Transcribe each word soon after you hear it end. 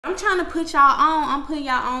I'm trying to put y'all on. I'm putting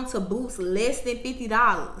y'all on to boots less than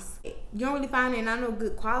 $50. You don't really find it, not no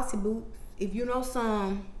good quality boots. If you know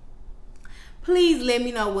some, please let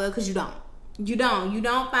me know well, because you don't. You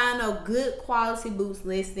don't find no good quality boots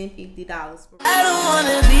less than $50. I don't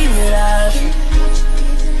wanna be without you.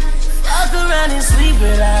 Fuck around and sleep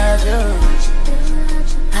without you.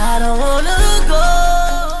 I don't wanna go.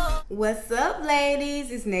 What's up,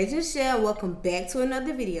 ladies? It's Shein. Welcome back to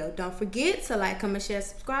another video. Don't forget to like, comment, share,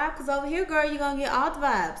 subscribe, because over here, girl, you're gonna get all the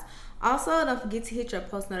vibes. Also, don't forget to hit your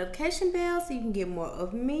post notification bell so you can get more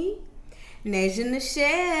of me.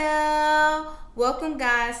 Shein. Welcome,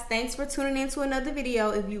 guys. Thanks for tuning in to another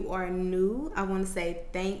video. If you are new, I want to say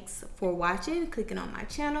thanks for watching, clicking on my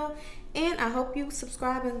channel, and I hope you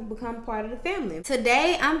subscribe and become part of the family.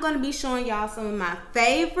 Today, I'm going to be showing y'all some of my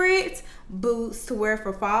favorite boots to wear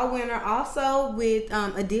for fall, winter, also with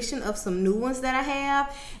addition of some new ones that I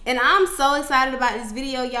have. And I'm so excited about this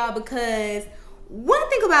video, y'all, because one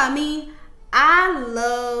thing about me, I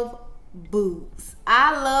love boots.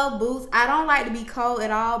 I love boots. I don't like to be cold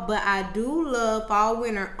at all, but I do love fall,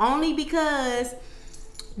 winter, only because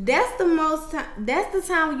that's the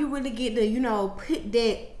time when you really get to, you know, put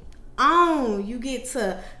that on. You get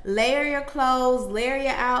to layer your clothes, layer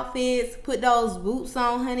your outfits, put those boots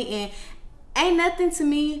on, honey, and ain't nothing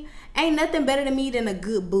better to me than a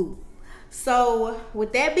good boot. So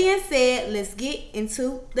with that being said, let's get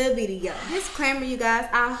into the video. Disclaimer, you guys,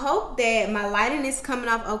 I hope that my lighting is coming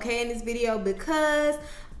off okay in this video, because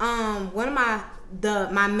one of my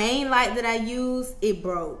main light that I use, it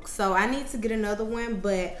broke, so I need to get another one,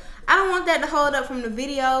 but I don't want that to hold up from the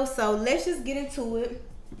video, so let's just get into it.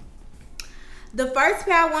 The first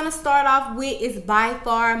pair I want to start off with is by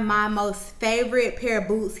far my most favorite pair of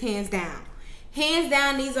boots, hands down. Hands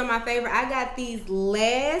down, these are my favorite. I got these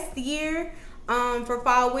last year for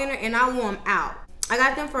fall, winter, and I wore them out. I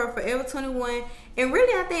got them for Forever 21, and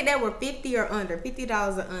really I think they were $50 or under,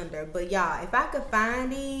 $50 or under. But y'all, if I could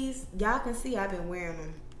find these, y'all can see I've been wearing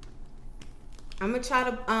them. I'm gonna try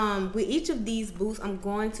to with each of these boots, I'm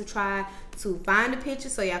going to try to find a picture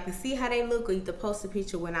so y'all can see how they look, or either post a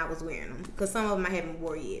picture when I was wearing them, because some of them I haven't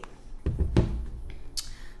wore yet.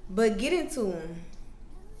 But get into them.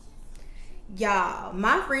 Y'all,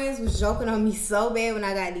 my friends was joking on me so bad when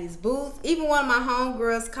I got these boots. Even one of my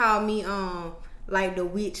homegirls called me like the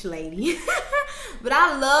witch lady. But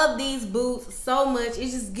I love these boots so much.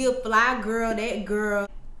 It just give fly girl, that girl.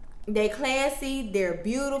 They're classy, they're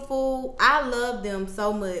beautiful. I love them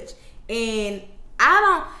so much. And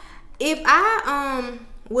if I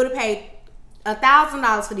would have paid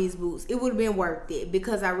 $1,000 for these boots, it would have been worth it,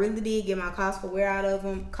 because I really did get my cost per wear out of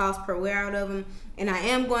them, and I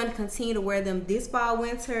am going to continue to wear them this fall,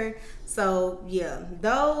 winter. So yeah,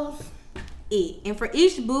 those it. And for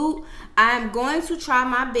each boot, I'm going to try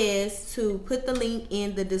my best to put the link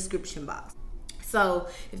in the description box. So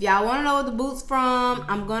if y'all want to know what the boots from,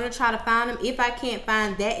 I'm going to try to find them. If I can't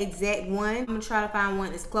find that exact one, I'm going to try to find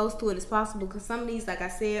one as close to it as possible, because some of these, like I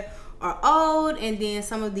said, are old, and then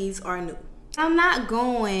some of these are new. I'm not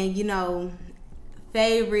going, you know,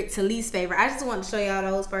 favorite to least favorite. I just want to show y'all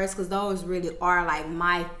those first, because those really are like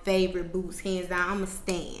my favorite boots, hands down. I'm a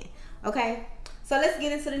stan. Okay, so let's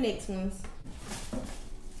get into the next ones.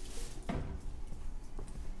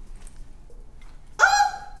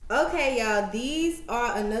 Okay, y'all, these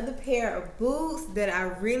are another pair of boots that I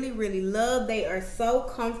really, really love. They are so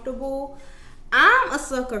comfortable. I'm a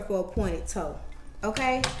sucker for a pointed toe,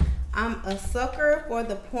 okay? I'm a sucker for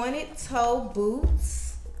the pointed toe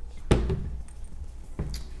boots.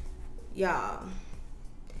 Y'all,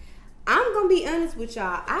 I'm gonna be honest with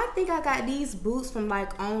y'all. I think I got these boots from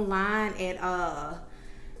like online at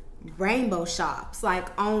rainbow shops,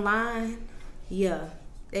 like online. Yeah,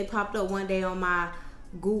 they popped up one day on my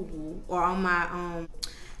Google, or on my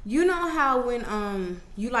you know how when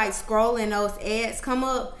you like scroll and those ads come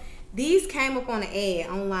up? These came up on an ad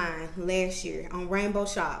online last year on rainbow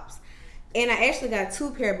shops, and I actually got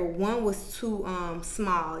two pair, but one was too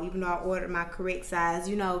small, even though I ordered my correct size.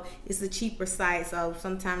 You know, it's a cheaper site, so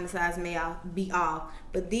sometimes the size may be off,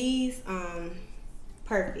 but these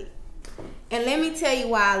perfect. And let me tell you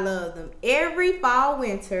why I love them. Every fall,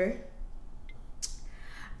 winter,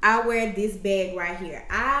 I wear this bag right here.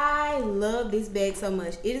 I love this bag so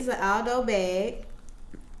much. It is an Aldo bag.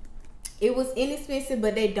 It was inexpensive,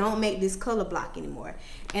 but they don't make this color block anymore.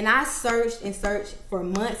 And I searched and searched for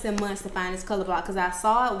months and months to find this color block, because I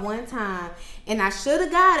saw it one time, and I should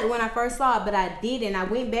have got it when I first saw it, but I didn't. I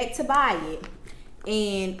went back to buy it,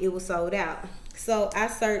 and it was sold out. So I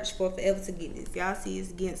searched for forever to get this. Y'all see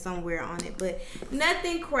it's getting somewhere on it, but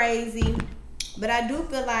nothing crazy. But I do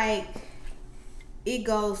feel like it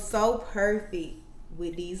goes so perfect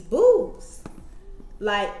with these boots.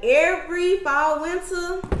 Like every fall,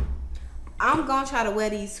 winter, I'm gonna try to wear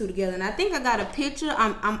these two together. And I think I got a picture.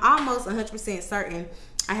 I'm almost 100% certain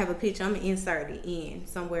I have a picture. I'm gonna insert it in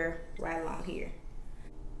somewhere right along here.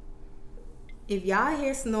 If y'all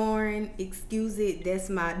hear snoring, excuse it. That's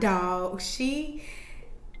my dog. She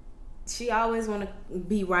always want to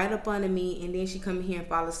be right up under me, and then she come in here and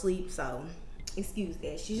fall asleep. So excuse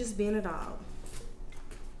that. She's just being a dog.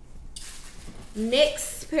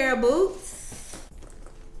 Next pair of boots.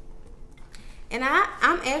 And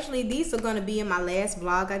I'm actually, these are going to be in my last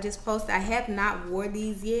vlog I just posted. I have not wore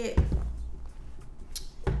these yet.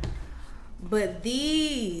 But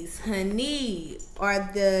these, honey, are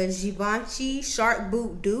the Givenchy shark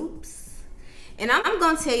boot dupes. And I'm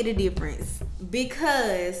going to tell you the difference.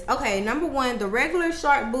 Because, okay, number one, the regular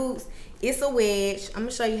shark boots, it's a wedge. I'm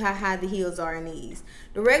going to show you how high the heels are in these.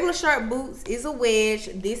 The regular shark boots is a wedge.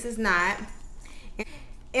 This is not.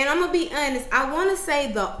 And I'm gonna be honest, I want to say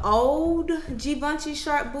the old Givenchy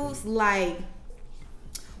shark boots, like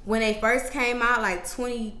when they first came out, like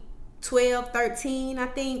 2012, 13, I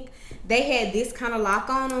think, they had this kind of lock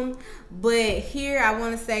on them. But here, I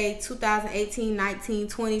want to say 2018, 19,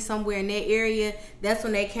 20, somewhere in that area, that's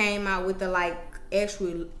when they came out with the like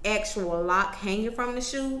actual lock hanging from the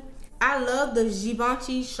shoe. I love the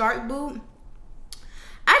Givenchy shark boot.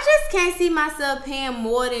 I just can't see myself paying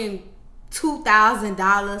more than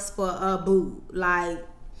 $2,000 for a boot. Like,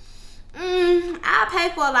 I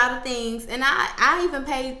pay for a lot of things, and I even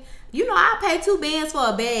paid, you know, I pay $2 bands for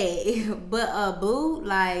a bag, but a boot,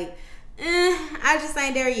 like, I just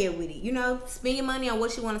ain't there yet with it. You know, spend your money on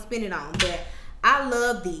what you want to spend it on. But I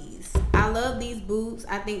love these. I love these boots.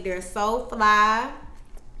 I think they're so fly.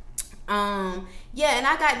 Yeah, and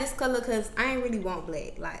I got this color because I ain't really want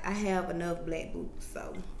black. Like, I have enough black boots,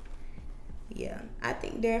 so yeah, I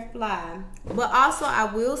think they're fly. But also, I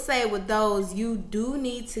will say with those, you do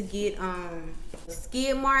need to get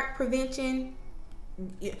skid mark prevention.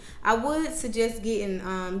 I would suggest getting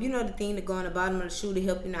you know, the thing that go on the bottom of the shoe to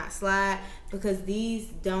help you not slide, because these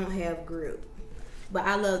don't have grip. But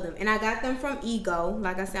I love them, and I got them from Ego.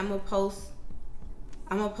 Like I said, I'm gonna post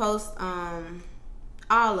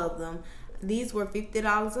all of them. These were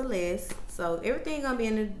 $50 or less, so everything gonna be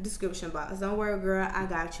in the description box. Don't worry, girl, I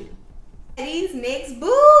got you. These next boots,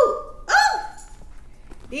 ooh,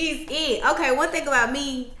 these it. Okay, one thing about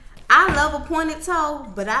me, I love a pointed toe,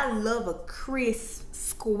 but I love a crisp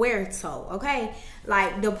square toe. Okay,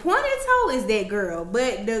 like the pointed toe is that girl,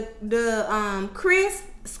 but the crisp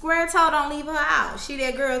square toe don't leave her out. She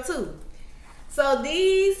that girl too. So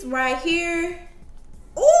these right here,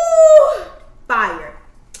 ooh, fire.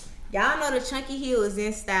 Y'all know the chunky heel is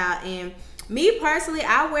in style, and me personally,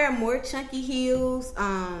 I wear more chunky heels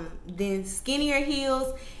than skinnier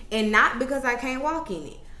heels, and not because I can't walk in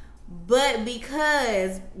it, but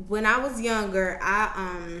because when I was younger,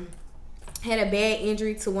 I had a bad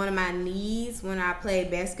injury to one of my knees when I played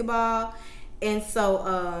basketball. And so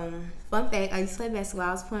fun fact, I used to play basketball.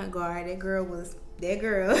 I was point guard. That girl was that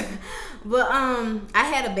girl. But I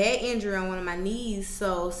had a bad injury on one of my knees,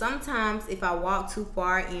 so sometimes if I walk too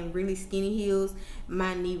far in really skinny heels,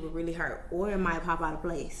 my knee would really hurt, or it might pop out of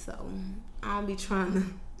place. So I don't be trying to,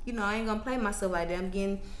 you know, I ain't gonna play myself like that. I'm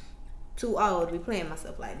getting too old to be playing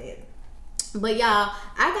myself like that. But y'all,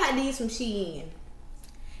 I got these from Shein.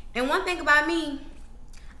 And one thing about me,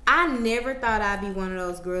 I never thought I'd be one of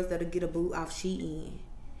those girls that'll get a boot off Shein,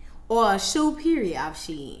 or a shoe period off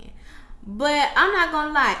Shein. But I'm not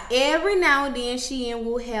gonna lie, every now and then Shein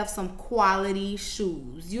will have some quality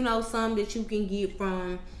shoes. You know, some that you can get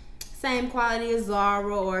from same quality as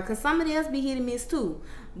Zara, or cause some of theirs be hit and miss too.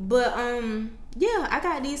 But yeah, I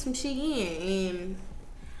got these from Shein, and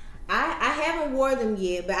I haven't wore them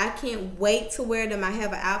yet, but I can't wait to wear them. I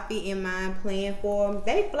have an outfit in mind planned for them.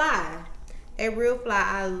 They fly. They real fly.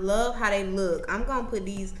 I love how they look. I'm gonna put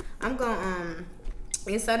these, I'm gonna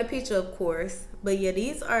insert a picture, of course. But yeah,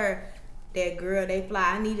 these are that girl, they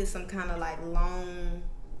fly. I needed some kind of like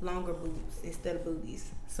longer boots instead of booties,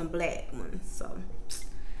 some black ones. So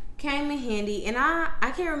came in handy, and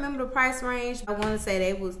I can't remember the price range. I want to say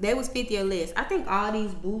they was 50 or less. I think all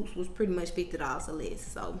these boots was pretty much $50 or less.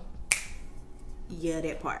 So yeah,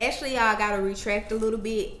 that part. Actually, y'all gotta retract a little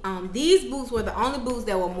bit. These boots were the only boots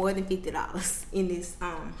that were more than $50 in this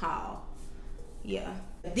haul. Yeah,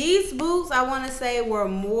 these boots I want to say were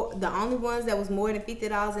the only ones that was more than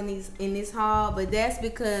 $50 in this haul. But that's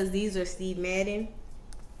because these are Steve Madden,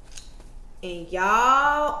 and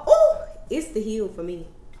y'all, ooh, it's the heel for me.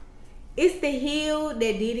 It's the heel that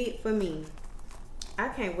did it for me. I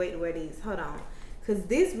can't wait to wear these. Hold on. because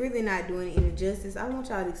this really not doing any justice. I want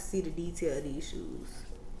y'all to see the detail of these shoes.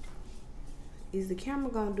 Is the camera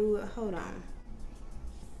gonna do it? Hold on.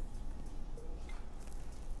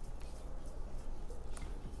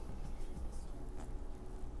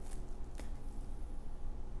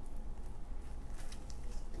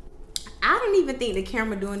 I don't even think the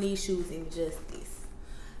camera doing these shoes injustice.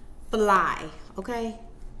 Fly, okay?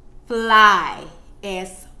 Fly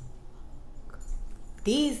as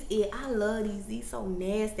these. I love these. These so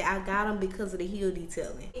nasty. I got them because of the heel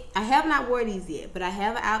detailing. I have not wore these yet, but I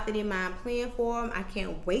have an outfit in mind planned for them. I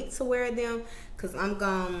can't wait to wear them because I'm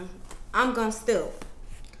gonna still.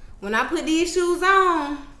 When I put these shoes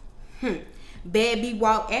on, bad B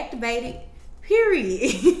walk activated.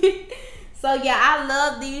 Period. So yeah, I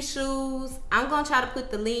love these shoes. I'm gonna try to put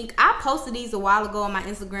the link. I posted these a while ago on my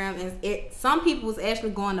Instagram, and some people was actually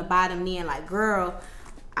going to buy them then. Like, girl,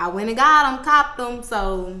 I went and got them, copped them.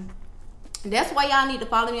 So that's why y'all need to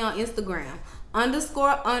follow me on Instagram.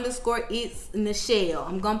 __ it's Nichelle.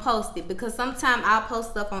 I'm gonna post it because sometimes I'll post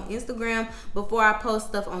stuff on Instagram before I post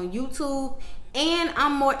stuff on YouTube, and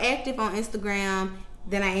I'm more active on Instagram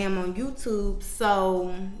than I am on YouTube.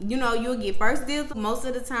 So you know, you'll get first dibs most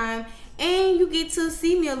of the time, and you get to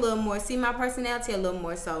see me a little more, see my personality a little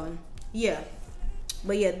more. So yeah,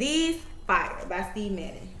 but yeah, these fire by Steve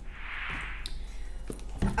Madden.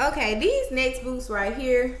 Okay, these next boots right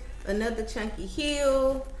here, another chunky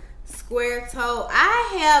heel, square toe.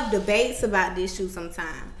 I have debates about this shoe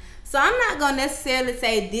sometimes, so I'm not gonna necessarily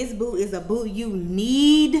say this boot is a boot you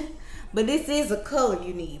need, but this is a color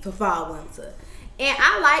you need for fall winter. And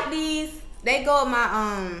I like these. They go with my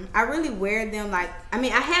I really wear them. Like, I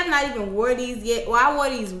mean, I have not even wore these yet. Well, I wore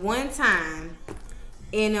these one time,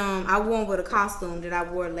 and I wore them with a costume that I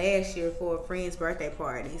wore last year for a friend's birthday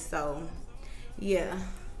party. So yeah,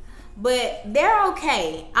 but they're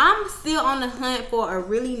okay. I'm still on the hunt for a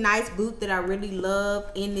really nice boot that I really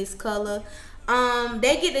love in this color.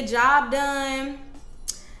 They get the job done.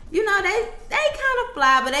 You know, they kind of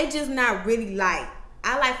fly, but they just not really like.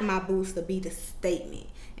 I like for my boots to be the statement,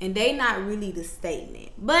 and they not really the statement.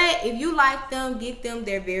 But if you like them, get them.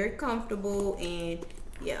 They're very comfortable, and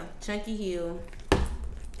yeah, chunky heel.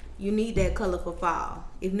 You need that color for fall.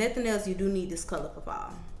 If nothing else, you do need this color for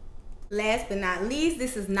fall. Last but not least,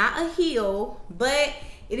 this is not a heel, but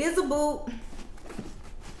it is a boot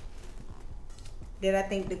that I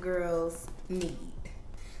think the girls need.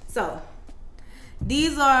 So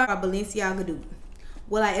these are a Balenciaga dupe.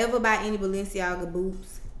 Will I ever buy any Balenciaga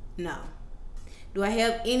boots? No. Do I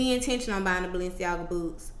have any intention on buying the Balenciaga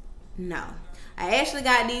boots? No. I actually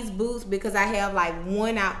got these boots because I have like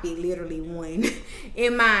one outfit, literally one,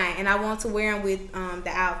 in mind, and I want to wear them with the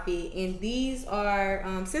outfit. And these are,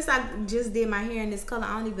 since I just did my hair in this color,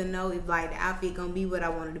 I don't even know if like the outfit gonna be what I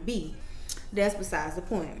wanted to be. That's besides the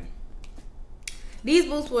point. These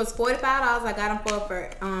boots was $45. I got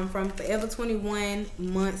them from Forever 21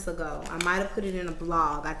 months ago. I might have put it in a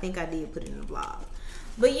blog. I think I did put it in a blog.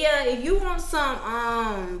 But yeah, if you want some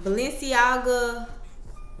Balenciaga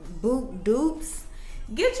boot dupes,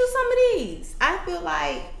 get you some of these. I feel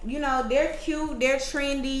like, you know, they're cute, they're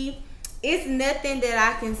trendy. It's nothing that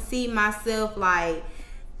I can see myself like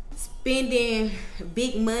spending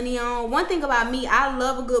big money on. One thing about me, I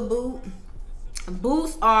love a good boot.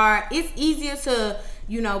 Boots are, it's easier to,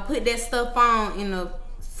 you know, put that stuff on in the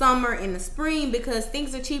summer, in the spring, because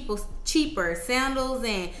things are cheaper. Sandals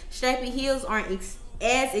and strappy heels aren't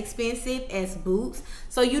as expensive as boots,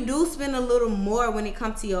 so you do spend a little more when it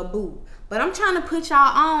comes to your boot. But I'm trying to put y'all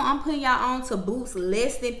on, I'm putting y'all on to boots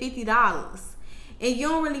less than $50, and you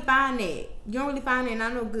don't really find that. You don't really find that. And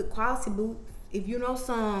I know good quality boots. If you know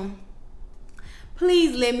some,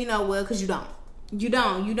 please let me know. Well, because you don't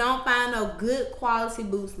find no good quality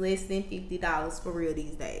boots less than $50 for real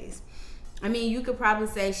these days. I mean, you could probably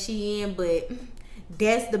say Shein, but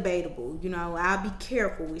that's debatable. You know, I'll be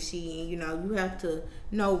careful with Shein. You know, you have to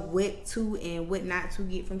know what to and what not to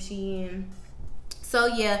get from Shein. So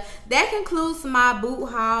yeah, that concludes my boot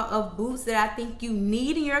haul of boots that I think you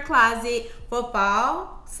need in your closet for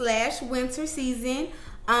fall/winter season.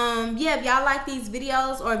 Yeah, if y'all like these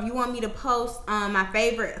videos, or if you want me to post my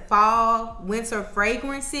favorite fall winter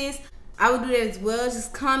fragrances, I will do that as well.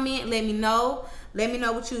 Just comment, let me know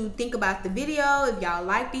what you think about the video, if y'all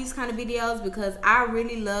like these kind of videos, because I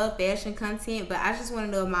really love fashion content, but I just want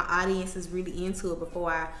to know if my audience is really into it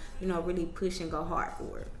before I, you know, really push and go hard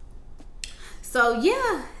for it. So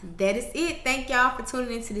yeah, that is it. Thank y'all for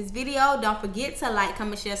tuning into this video. Don't forget to like,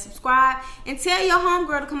 comment, share, subscribe, and tell your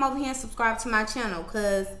homegirl to come over here and subscribe to my channel,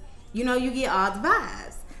 because you know you get all the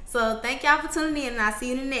vibes. So thank y'all for tuning in, and I'll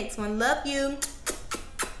see you in the next one. Love you.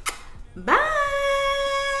 Bye.